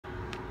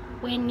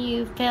when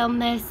you film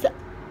this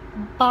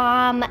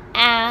bomb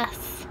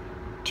ass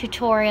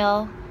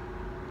tutorial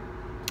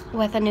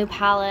with a new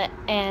palette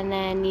and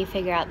then you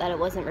figure out that it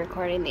wasn't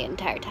recording the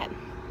entire time.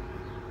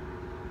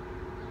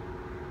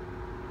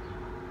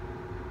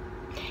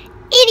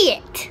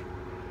 Idiot!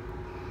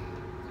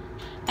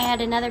 I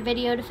had another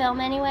video to film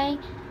anyway,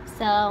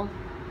 so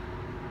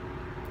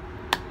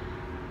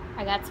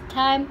I got some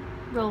time,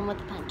 rolling with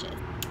the punches.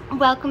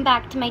 Welcome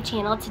back to my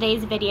channel.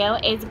 Today's video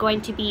is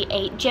going to be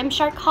a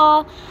Gymshark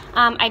haul.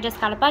 I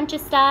just got a bunch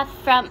of stuff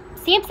from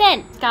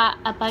Samson. Got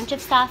a bunch of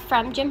stuff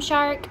from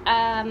Gymshark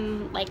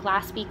like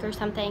last week or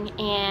something,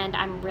 and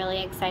I'm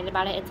really excited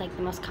about it. It's like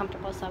the most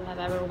comfortable stuff I've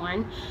ever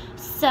worn.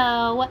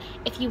 So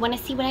if you want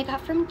to see what I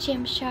got from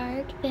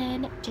Gymshark,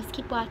 then just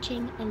keep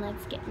watching and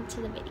let's get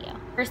into the video.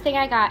 First thing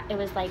I got, it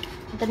was like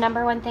the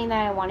 #1 thing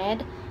that I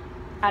wanted.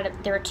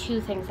 There were 2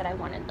 things that I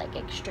wanted like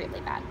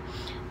extremely bad,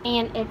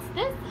 and it's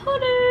this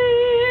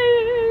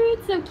hoodie.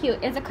 It's so cute.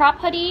 It's a crop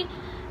hoodie.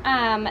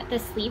 The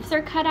sleeves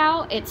are cut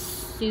out. It's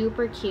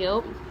super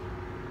cute,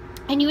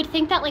 and you would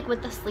think that like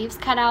with the sleeves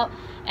cut out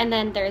and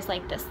then there's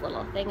like this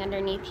little thing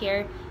underneath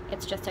here,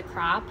 it's just a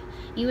crop,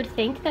 you would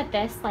think that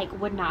this like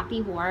would not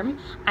be warm.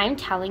 I'm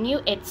telling you,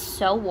 it's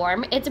so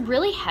warm. It's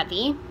really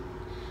heavy,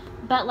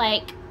 but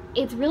like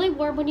it's really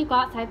warm when you go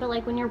outside, but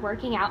like when you're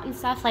working out and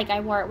stuff, like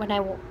I wore it when I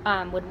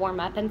would warm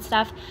up and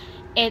stuff,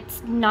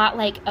 it's not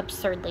like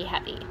absurdly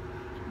heavy,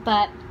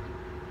 but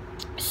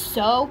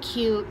so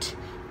cute.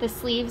 The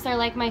sleeves are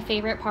like my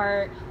favorite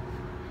part.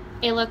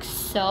 It looks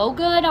so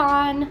good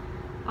on.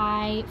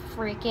 I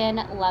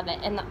freaking love it.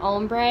 And the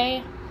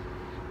ombre,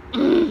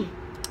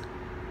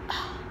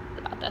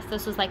 about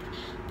this was like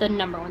the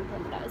 #1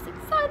 thing that I was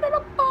excited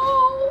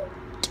about.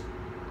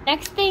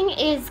 Next thing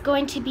is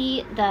going to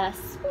be the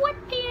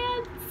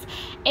sweatpants,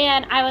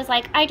 and I was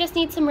like, I just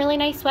need some really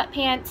nice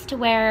sweatpants to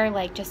wear,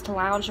 like just to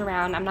lounge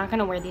around. I'm not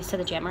gonna wear these to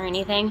the gym or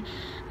anything.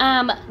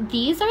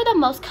 These are the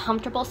most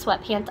comfortable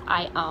sweatpants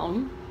I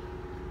own,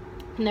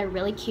 and they're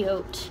really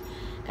cute.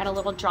 Got a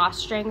little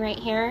drawstring right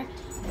here,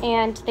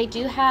 and they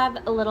do have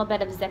a little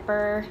bit of a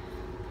zipper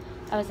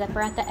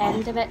at the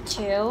end of it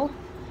too,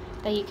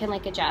 that you can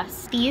like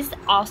adjust. These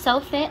also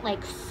fit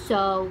like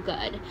so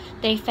good.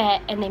 They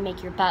fit and they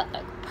make your butt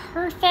look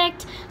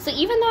perfect. So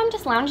even though I'm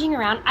just lounging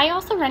around, I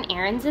also run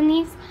errands in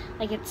these.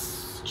 Like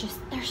it's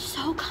just, they're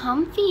so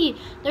comfy.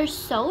 They're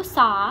so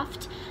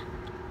soft.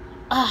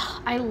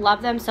 Ugh, I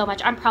love them so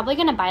much. I'm probably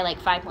gonna buy like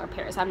 5 more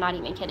pairs. I'm not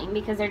even kidding,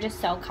 because they're just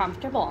so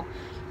comfortable.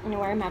 And I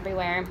wear them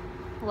everywhere.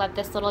 Love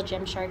this little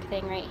Gymshark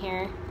thing right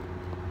here.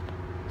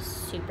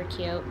 Super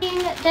cute.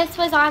 This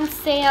was on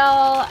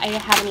sale. I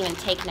haven't even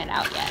taken it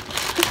out yet.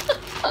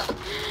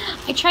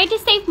 I tried to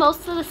save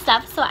most of the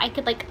stuff so I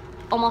could like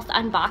almost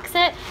unbox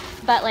it,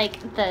 but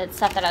like the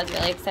stuff that I was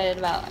really excited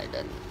about, I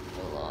didn't.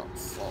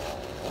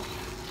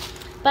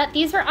 But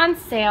these were on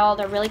sale.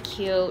 They're really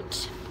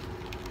cute.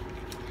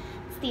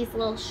 It's these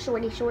little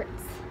shorty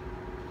shorts.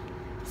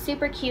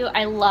 Super cute.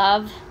 I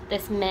love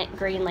this mint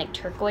green, like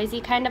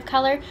turquoisey kind of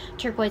color.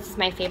 Turquoise is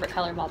my favorite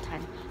color of all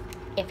time,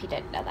 if you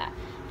didn't know that.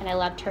 And I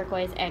love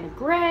turquoise and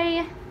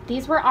gray.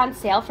 These were on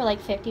sale for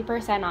like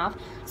 50% off.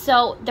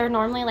 So they're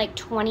normally like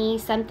 20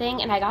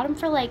 something, and I got them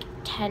for like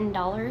 $10,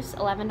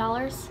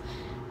 $11.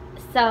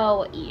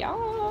 So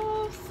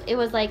yes, it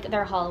was like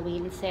their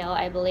Halloween sale,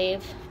 I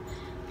believe.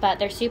 But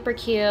they're super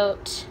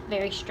cute,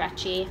 very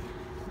stretchy,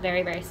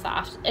 very, very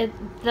soft.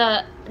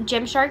 The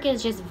Gymshark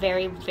is just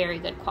very, very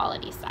good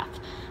quality stuff.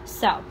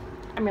 So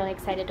I'm really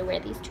excited to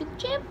wear these to the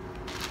gym.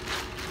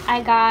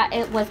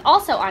 It was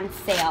also on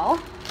sale.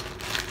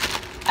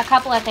 A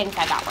couple of things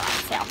I got were on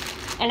sale.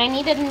 And I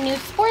needed a new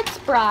sports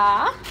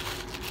bra.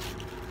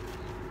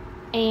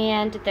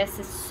 And this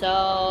is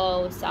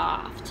so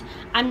soft.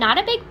 I'm not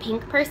a big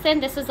pink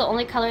person. This is the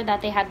only color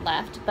that they had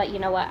left, but you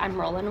know what? I'm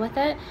rolling with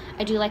it.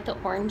 I do like the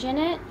orange in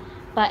it,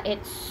 but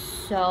it's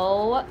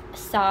so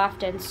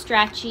soft and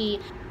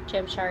stretchy.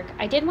 Gymshark.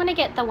 I did want to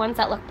get the ones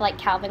that looked like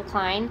Calvin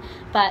Klein,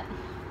 but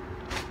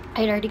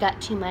I'd already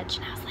got too much,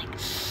 and I was like,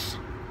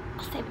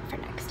 I'll save it for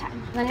next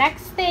time. The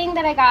next thing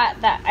that I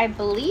got that I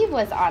believe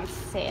was on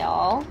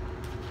sale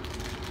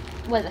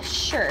was a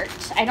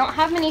shirt. I don't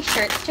have many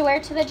shirts to wear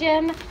to the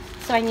gym,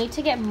 so I need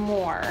to get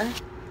more.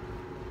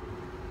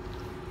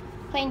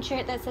 Plain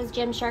shirt that says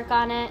Gymshark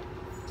on it.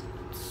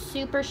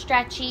 Super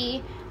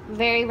stretchy,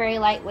 very, very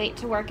lightweight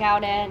to work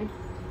out in.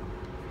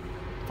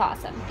 It's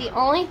awesome. The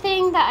only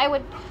thing that I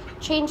would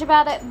change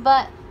about it,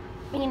 but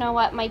you know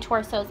what, my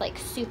torso is like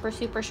super,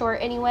 super short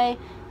anyway,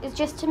 is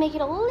just to make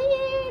it a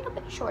little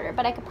bit shorter,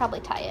 but I could probably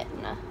tie it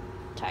in a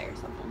tie or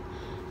something.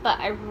 But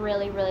I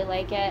really, really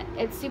like it.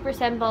 It's super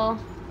simple,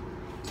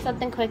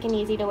 something quick and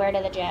easy to wear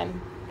to the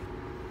gym.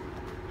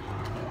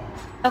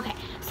 Okay,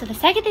 so the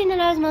second thing that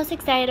I was most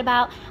excited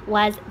about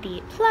was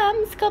the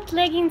Plum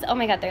Leggings. Oh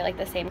my god, they're like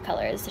the same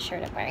color as the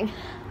shirt I'm wearing.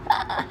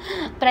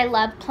 But I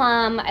love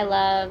plum, I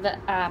love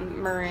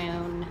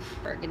maroon,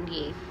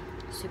 burgundy,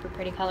 super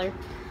pretty color.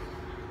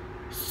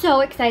 So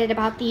excited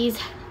about these.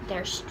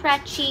 They're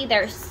stretchy,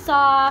 they're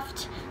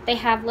soft, they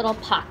have little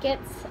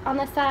pockets on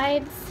the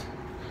sides,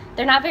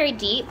 They're not very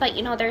deep, but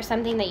you know, there's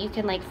something that you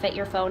can like fit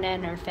your phone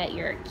in or fit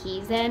your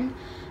keys in.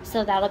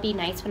 So that'll be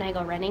nice when I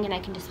go running and I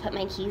can just put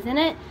my keys in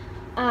it.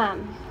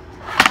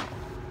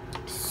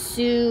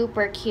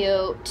 Super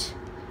cute.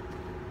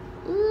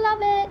 Love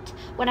it.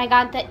 When I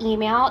got the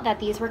email that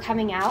these were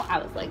coming out, I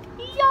was like,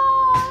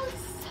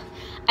 yes.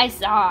 I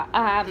saw,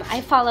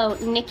 I follow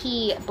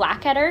Nikki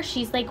Blackadder.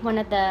 She's like one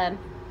of the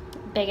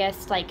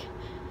biggest like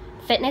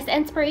fitness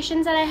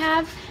inspirations that I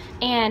have.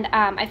 And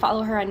I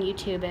follow her on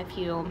YouTube. If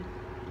you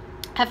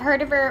have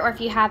heard of her or if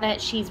you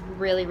haven't, she's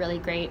really, really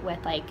great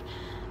with like,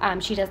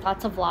 she does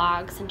lots of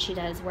vlogs and she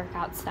does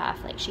workout stuff.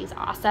 Like, she's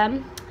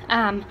awesome.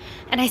 And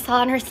I saw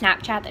on her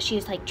Snapchat that she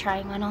was like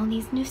trying on all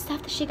these new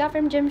stuff that she got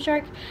from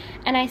Gymshark.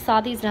 And I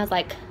saw these and I was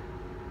like,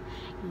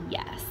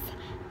 yes,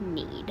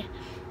 need.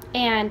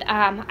 And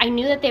I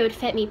knew that they would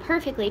fit me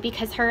perfectly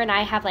because her and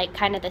I have like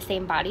kind of the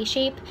same body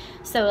shape.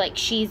 So like,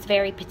 she's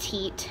very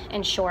petite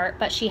and short,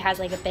 but she has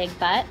like a big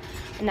butt,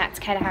 and that's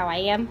kind of how I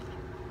am.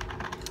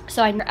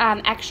 So I'm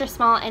extra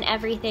small in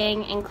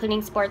everything,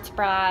 including sports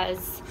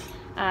bras,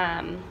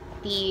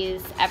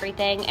 these,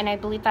 everything, and I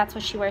believe that's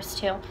what she wears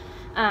too.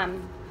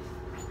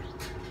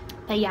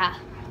 But yeah,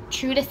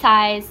 true to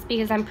size,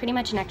 because I'm pretty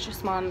much an extra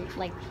small in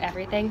like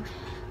everything.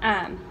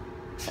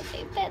 But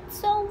they fit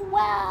so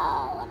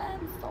well, and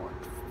I'm so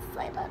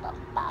excited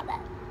about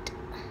it.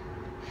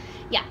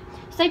 Yeah,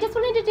 so I just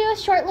wanted to do a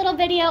short little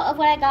video of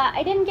what I got.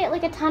 I didn't get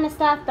like a ton of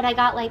stuff, but I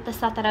got like the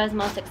stuff that I was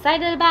most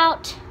excited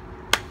about.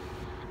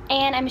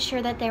 And I'm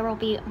sure that there will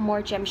be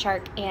more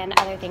Gymshark and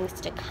other things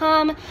to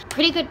come.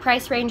 Pretty good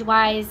price range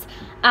wise.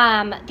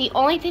 The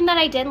only thing that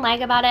I didn't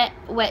like about it,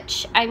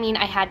 which I mean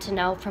I had to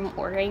know from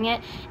ordering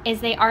it,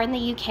 is they are in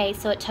the UK,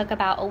 so it took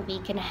about a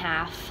week and a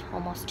half,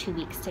 almost 2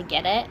 weeks to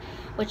get it,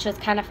 which was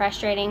kind of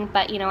frustrating,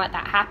 but you know what,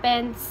 that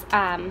happens.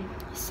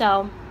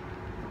 So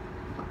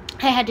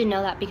I had to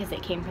know that because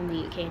it came from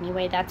the UK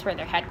anyway. That's where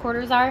their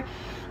headquarters are.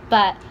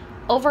 But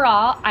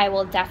overall, I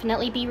will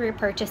definitely be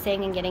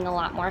repurchasing and getting a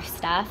lot more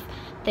stuff.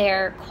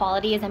 Their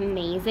quality is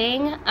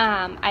amazing.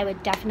 I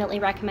would definitely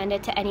recommend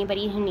it to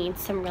anybody who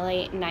needs some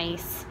really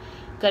nice,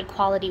 good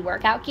quality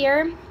workout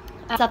gear.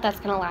 Stuff that's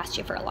going to last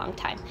you for a long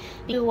time.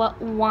 If you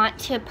want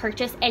to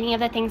purchase any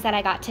of the things that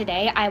I got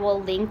today, I will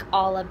link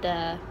all of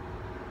the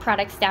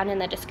products down in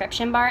the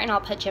description bar, and I'll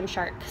put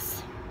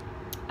Gymshark's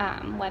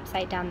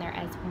website down there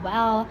as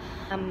well.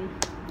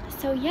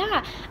 So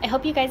yeah, I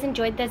hope you guys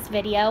enjoyed this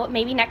video.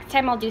 Maybe next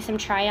time I'll do some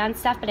try-on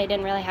stuff, but I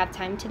didn't really have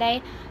time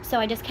today. So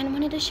I just kind of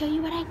wanted to show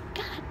you what I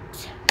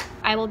got.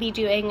 I will be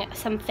doing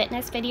some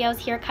fitness videos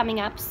here coming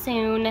up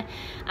soon.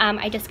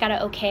 I just got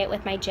to okay it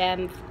with my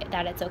gym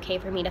that it's okay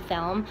for me to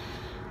film.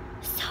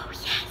 So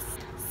yes.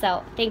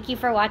 So thank you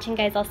for watching,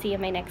 guys. I'll see you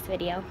in my next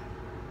video.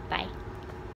 Bye.